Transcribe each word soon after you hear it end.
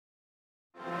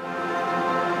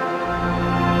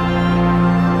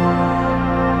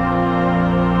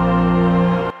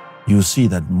you see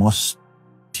that most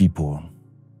people,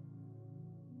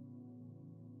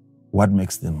 what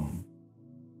makes them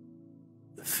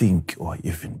think or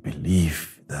even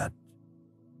believe that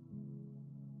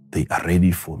they are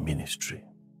ready for ministry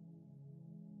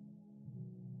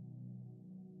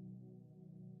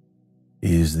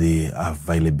is the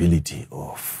availability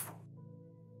of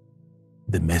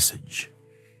the message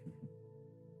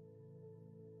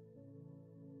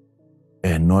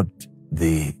and not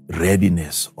the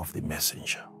readiness of the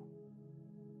messenger,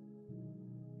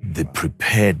 the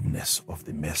preparedness of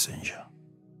the messenger.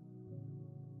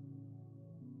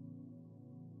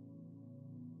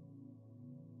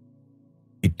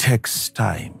 It takes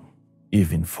time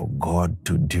even for God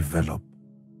to develop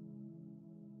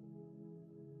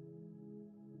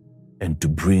and to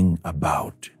bring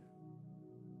about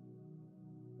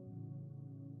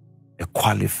a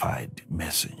qualified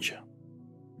messenger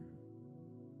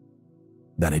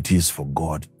than it is for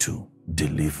God to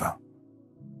deliver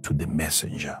to the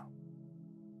messenger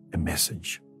a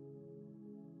message.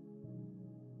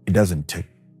 It doesn't take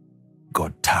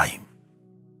God time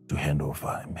to hand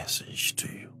over a message to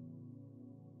you.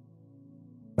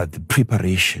 But the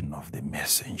preparation of the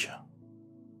messenger,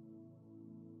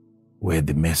 where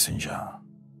the messenger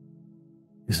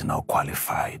is now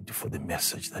qualified for the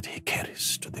message that he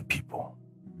carries to the people.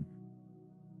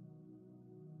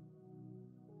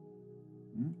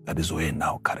 That is where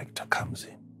now character comes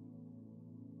in.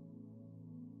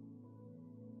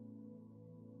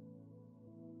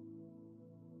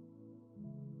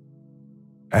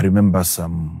 I remember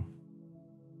some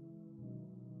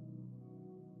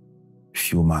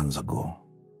few months ago,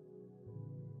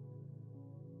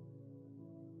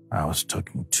 I was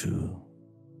talking to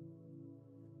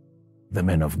the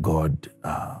man of God,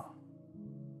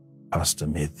 Pastor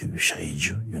Mathew,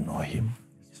 Shyju, you know him.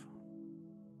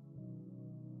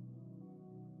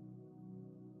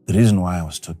 The reason why I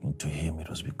was talking to him, it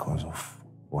was because of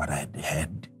what I had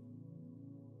heard.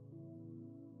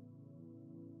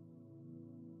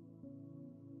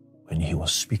 When he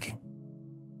was speaking,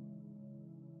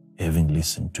 having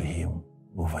listened to him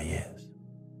over years,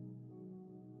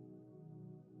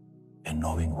 and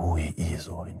knowing who he is,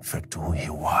 or in fact who he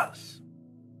was,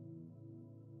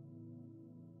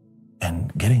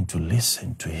 and getting to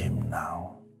listen to him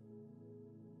now,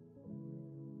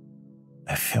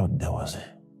 I felt there was a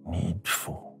need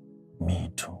for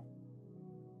me to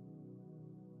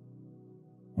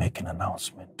make an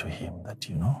announcement to him that,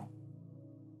 you know,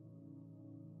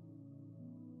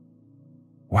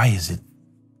 why is it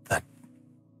that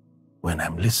when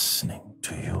I'm listening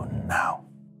to you now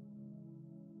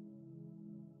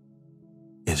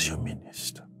as your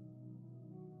minister,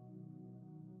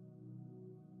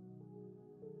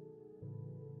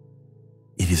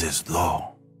 it is as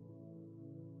though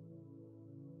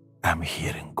I'm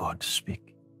hearing God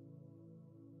speak?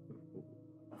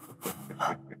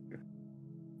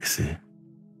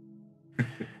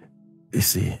 You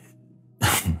see,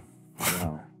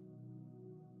 wow.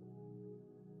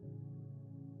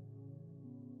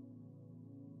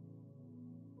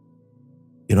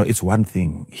 You know, it's one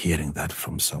thing hearing that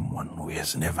from someone who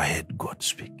has never heard God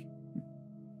speak.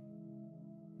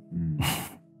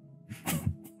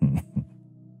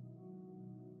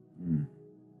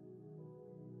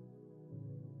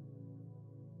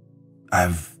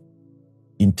 I've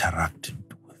interacted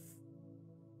with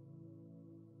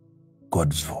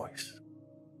God's voice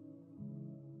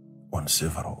on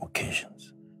several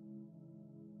occasions.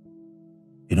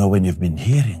 You know, when you've been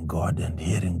hearing God, and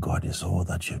hearing God is all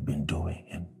that you've been doing,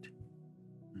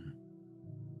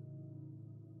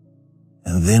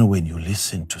 and then when you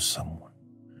listen to someone,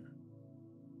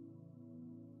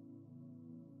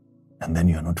 and then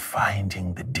you're not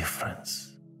finding the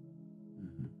difference,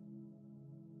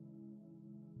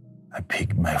 I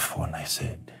picked my phone, I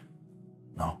said,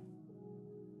 no.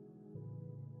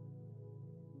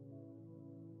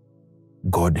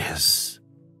 God has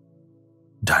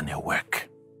done a work.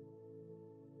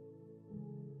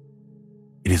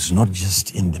 It is not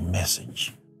just in the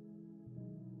message.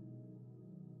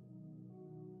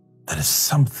 There is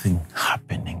something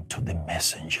happening to the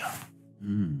messenger.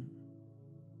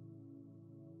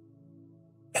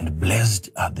 And blessed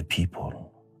are the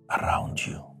people around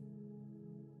you.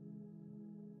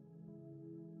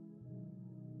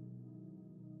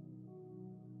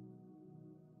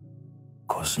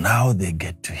 Because now they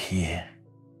get to hear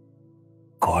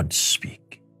God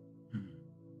speak.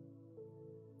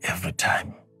 Every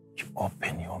time you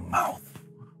open your mouth.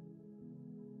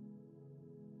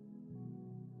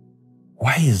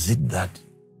 Why is it that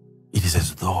it is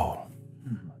as though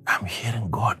I'm hearing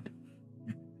God?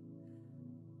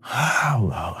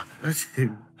 Wow.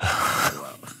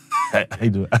 I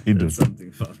do.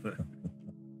 Something, Father.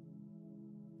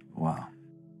 Wow.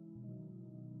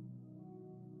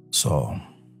 So,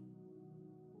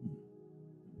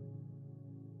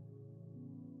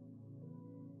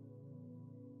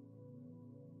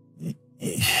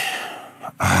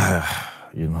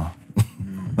 you know,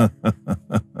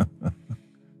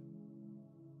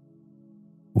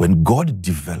 when God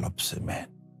develops a man,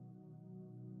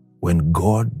 when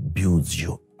God builds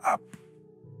you up,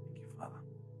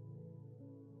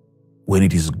 when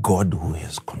it is God who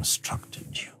has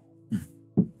constructed you,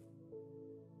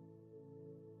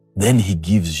 then he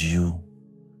gives you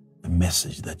a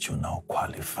message that you now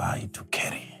qualify to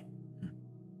carry.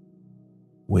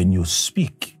 When you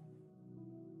speak,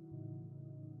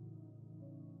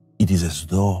 it is as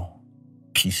though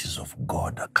pieces of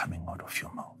God are coming out of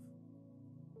your mouth.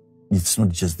 It's not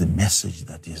just the message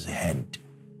that is heard.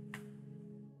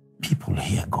 People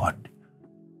hear God.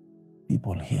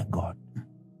 People hear God.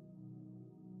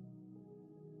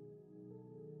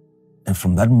 And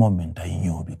from that moment I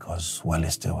knew, because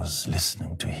whilst I was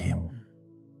listening to him,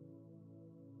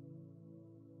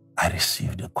 I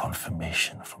received a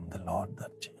confirmation from the Lord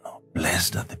that,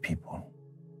 blessed are the people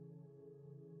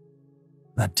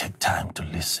that take time to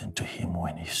listen to him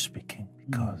when he's speaking,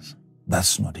 because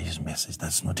that's not his message,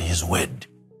 that's not his word.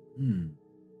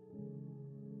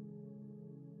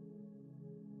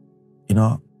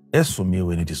 As for me,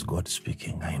 when it is God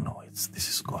speaking, I know this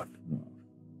is God.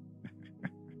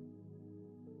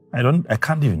 I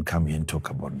can't even come here and talk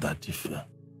about that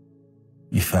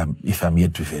if I'm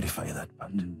yet to verify that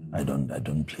part. I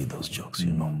don't play those jokes,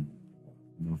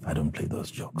 I don't play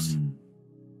those jokes.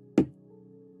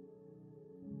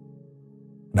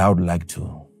 Now I would like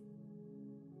to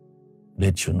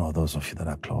let you know, those of you that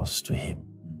are close to him,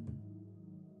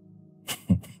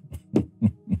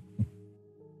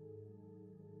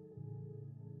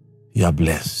 you are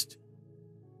blessed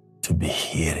to be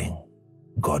hearing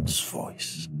God's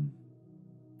voice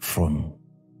from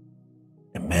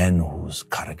a man whose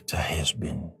character has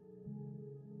been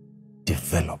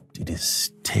developed. It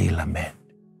is tailor-made.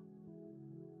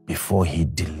 Before he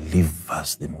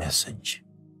delivers the message,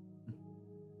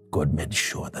 God made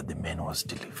sure that the man was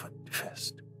delivered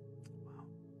first.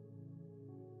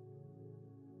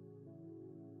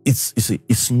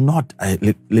 It's not,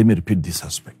 let me repeat this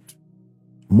aspect.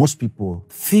 Most people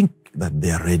think that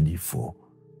they are ready for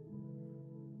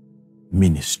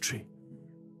ministry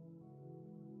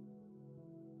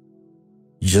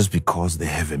just because they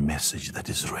have a message that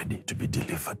is ready to be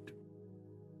delivered.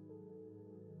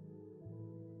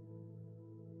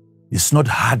 It's not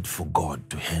hard for God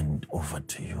to hand over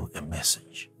to you a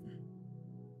message.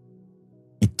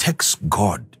 It takes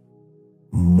God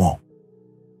more,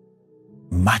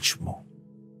 much more,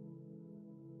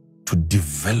 to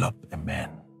develop a man.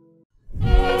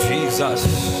 Jesus,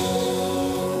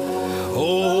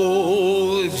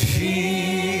 oh Jesus,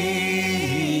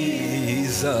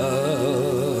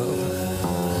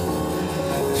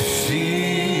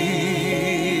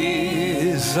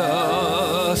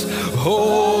 Jesus,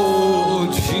 oh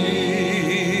Jesus.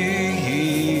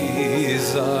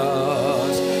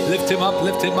 Lift him up,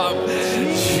 lift him up.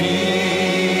 Jesus,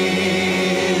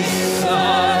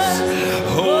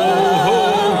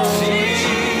 oh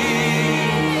Jesus,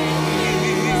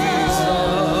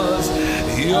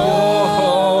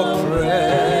 your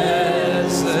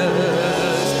presence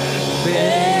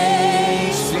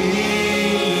makes me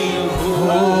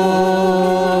whole.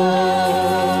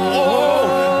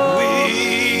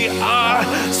 We are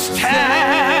standing.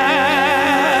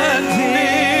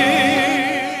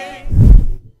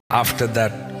 After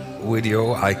that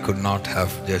video, I could not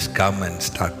have just come and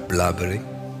start blabbering.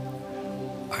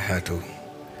 I had to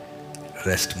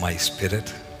rest my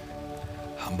spirit,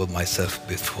 humble myself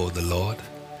before the Lord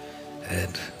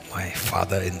and my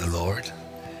Father in the Lord,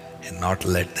 and not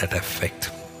let that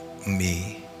affect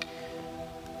me,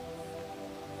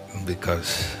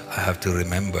 because I have to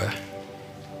remember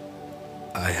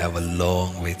I have a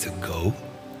long way to go,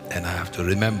 and I have to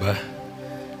remember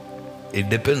it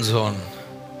depends on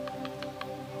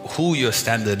who your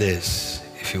standard is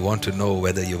if you want to know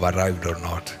whether you've arrived or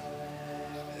not.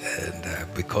 And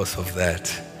because of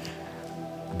that,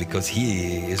 because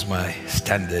he is my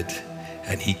standard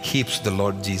and he keeps the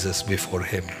Lord Jesus before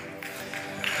him,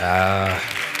 I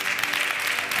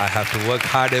have to work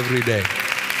hard every day.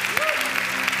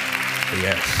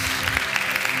 Yes.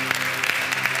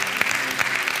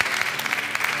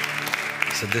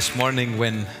 So this morning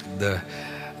when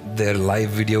their live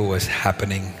video was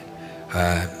happening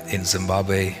in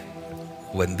Zimbabwe,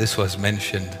 when this was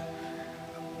mentioned,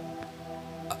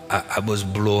 I was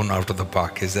blown out of the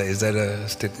park. Is that a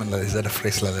statement? Is that a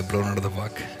phrase like that? Blown out of the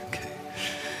park? Okay.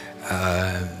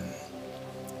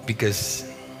 Because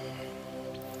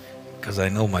I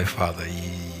know my father.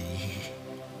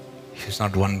 He's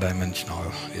not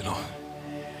one-dimensional, you know.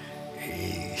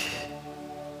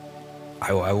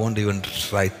 I won't even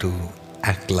try to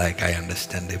act like I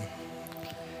understand him.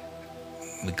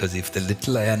 Because if the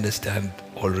little I understand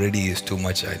already is too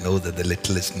much, I know that the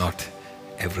little is not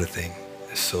everything.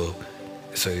 So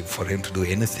for him to do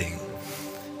anything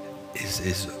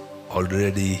is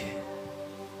already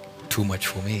too much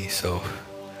for me. So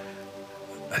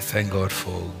I thank God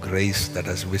for grace that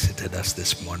has visited us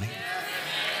this morning.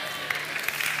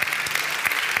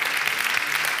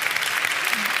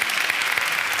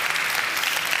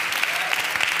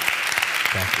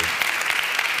 Thank you.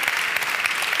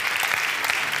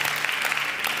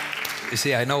 You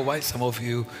see, I know why some of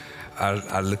you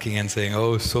are looking and saying,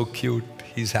 oh, so cute,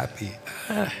 he's happy.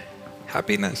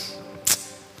 Happiness.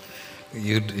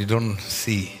 You don't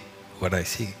see what I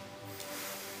see.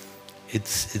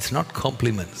 It's not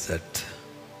compliments that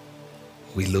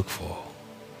we look for.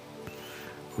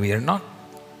 We are not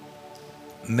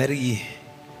merry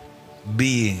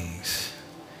beings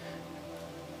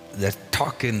that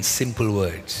talk in simple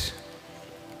words.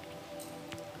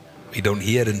 We don't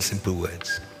hear in simple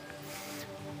words.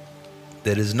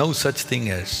 There is no such thing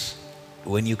as,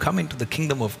 when you come into the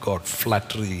kingdom of God,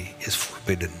 flattery is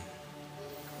forbidden.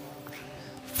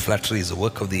 Flattery is a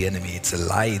work of the enemy. It's a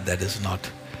lie that is not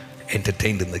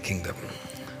entertained in the kingdom.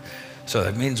 So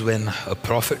that means when a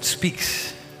prophet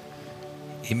speaks,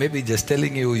 he may be just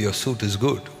telling you your suit is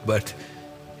good, but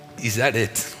is that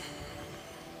it?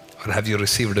 Or have you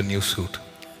received a new suit?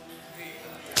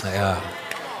 Yeah.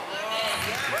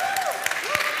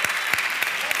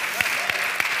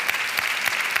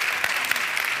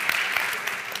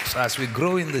 So as we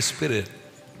grow in the Spirit,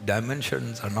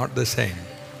 dimensions are not the same.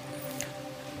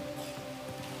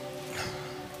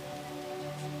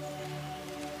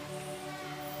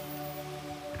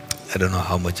 I don't know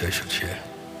how much I should share.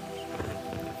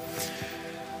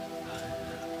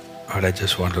 But I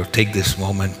just want to take this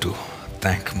moment to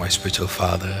thank my spiritual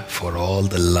father for all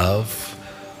the love,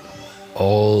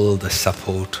 all the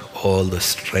support, all the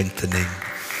strengthening,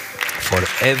 for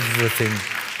everything.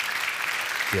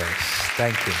 Yes,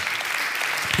 thank you.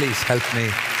 Please help me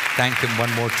thank him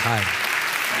one more time.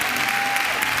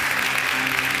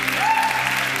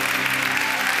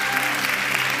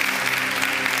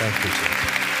 Thank you, Jim.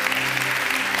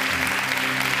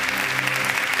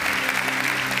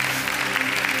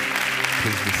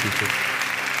 Please be seated.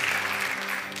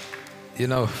 You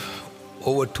know,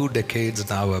 over 2 decades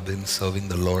now I've been serving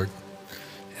the Lord,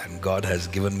 and God has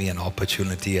given me an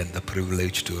opportunity and the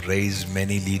privilege to raise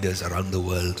many leaders around the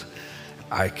world.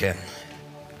 I can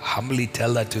humbly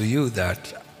tell that to you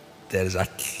that there is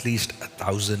at least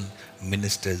 1,000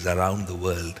 ministers around the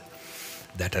world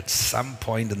that at some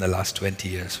point in the last 20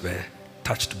 years were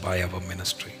touched by our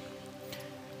ministry.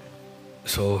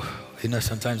 So, you know,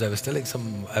 sometimes I was telling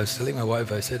my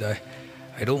wife, I said,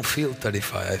 I don't feel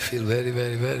 35. I feel very,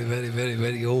 very, very, very, very,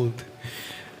 very old.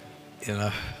 You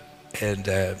know, and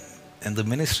the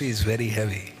ministry is very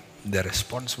heavy. The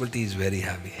responsibility is very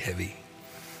heavy.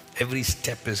 Every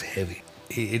step is heavy.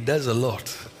 It does a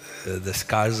lot. The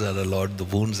scars are a lot. The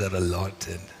wounds are a lot.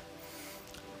 And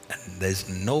there's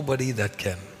nobody that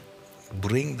can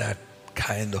bring that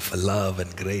kind of a love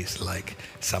and grace like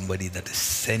somebody that is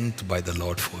sent by the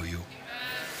Lord for you.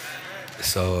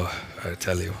 So I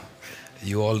tell you,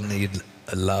 you all need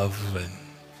a love and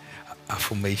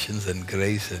affirmations and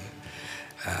grace and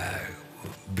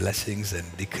blessings and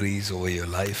decrees over your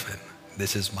life, and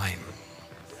this is mine.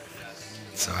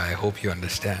 So I hope you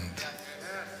understand.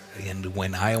 And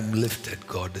when I am lifted,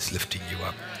 God is lifting you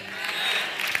up.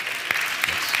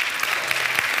 Yes.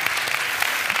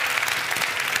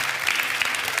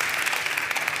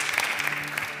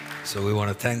 So we want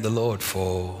to thank the Lord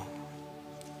for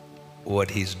what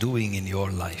He's doing in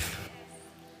your life.